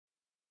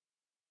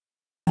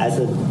as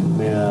a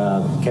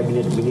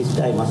cabinet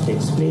minister, I must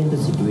explain the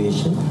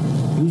situation.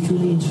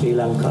 Usually in Sri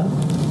Lanka,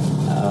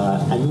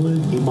 annual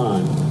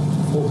demand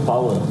for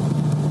power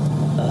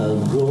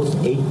grows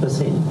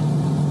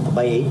 8%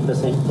 by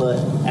 8% per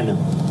annum.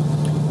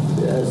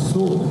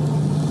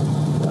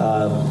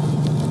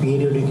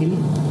 Periodically,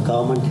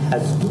 government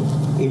has to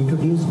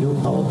introduce new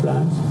power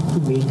plants to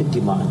meet the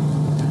demand.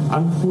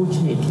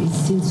 Unfortunately,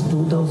 since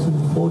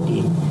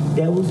 2014,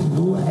 there was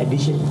no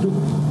addition to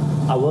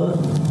our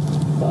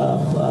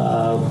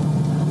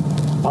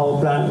power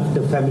plant,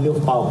 the family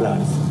of power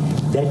plants.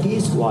 That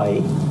is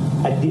why,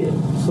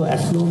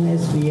 as long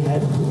as we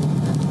had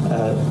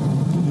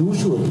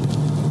usually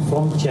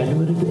from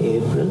January to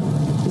April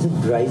is a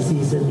dry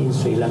season in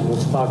Sri Lanka,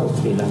 most part of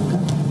Sri Lanka.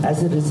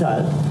 As a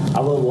result,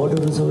 our water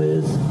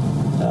reservoirs,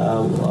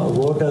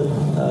 water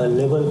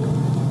level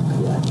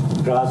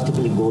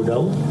drastically go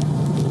down.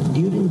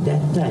 During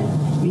that time,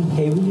 we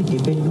heavily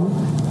depend on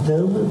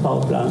thermal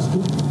power plants to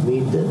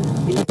meet the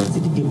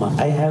electricity demand.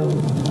 I have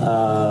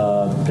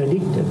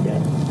predicted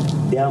that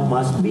there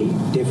must be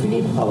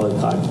definite power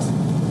cuts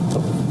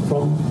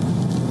from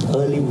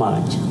early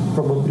March,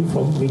 probably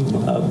from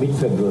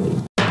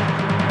mid-February.